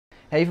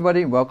Hey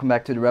everybody, welcome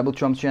back to the Rebel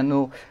Trumps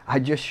channel. I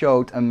just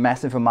showed a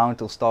massive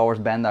amount of Star Wars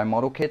Bandai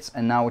model kits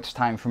and now it's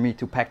time for me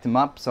to pack them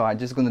up. So I'm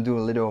just gonna do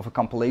a little of a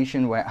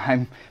compilation where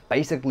I'm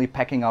basically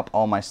packing up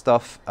all my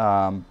stuff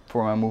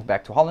for my move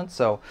back to Holland.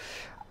 So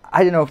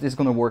I don't know if this is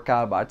gonna work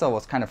out, but I thought it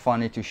was kind of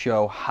funny to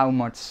show how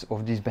much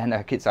of these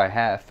Bandai kits I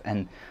have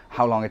and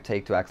how long it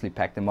takes to actually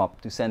pack them up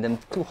to send them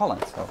to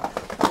Holland. So,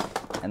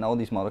 and all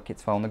these model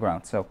kits fell on the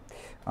ground. So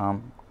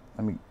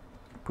let me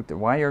put the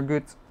wire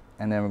good.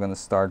 And then we're going to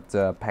start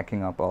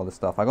packing up all the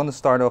stuff. I'm going to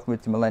start off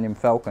with the Millennium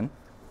Falcon.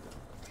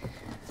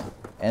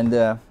 And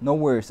no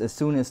worries, as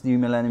soon as the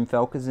Millennium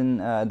Falcon is in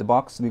the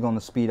box, we're going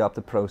to speed up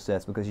the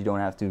process because you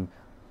don't have to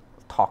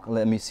talk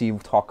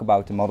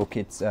about the model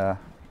kits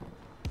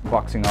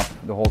boxing up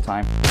the whole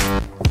time.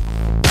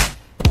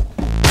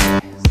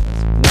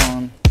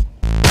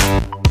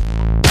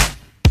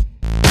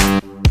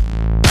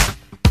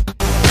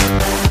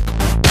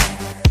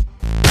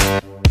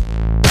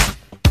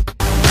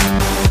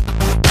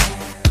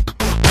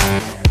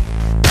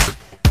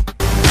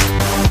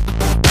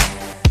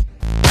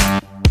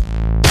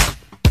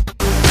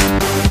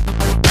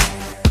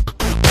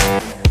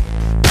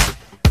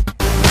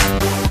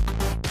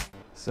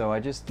 So I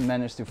just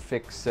managed to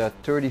fix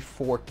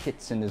 34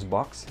 kits in this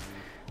box.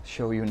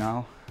 Show you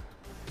now.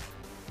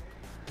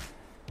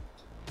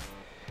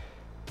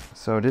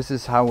 So this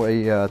is how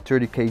a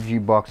 30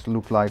 kg box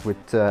look like with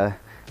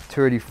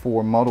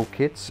 34 model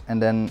kits, and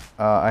then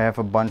I have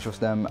a bunch of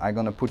them I'm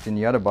gonna put in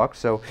the other box.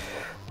 So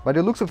by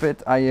the looks of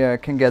it, I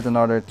can get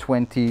another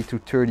 20 to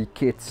 30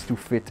 kits to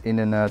fit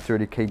in a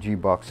 30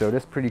 kg box. So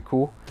that's pretty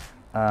cool.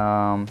 So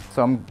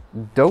I'm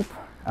dope.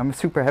 I'm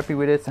super happy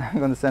with it. I'm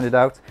gonna send it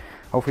out.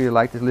 Hopefully you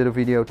liked this little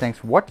video. Thanks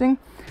for watching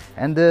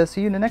and see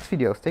you in the next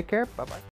videos. Take care. Bye bye.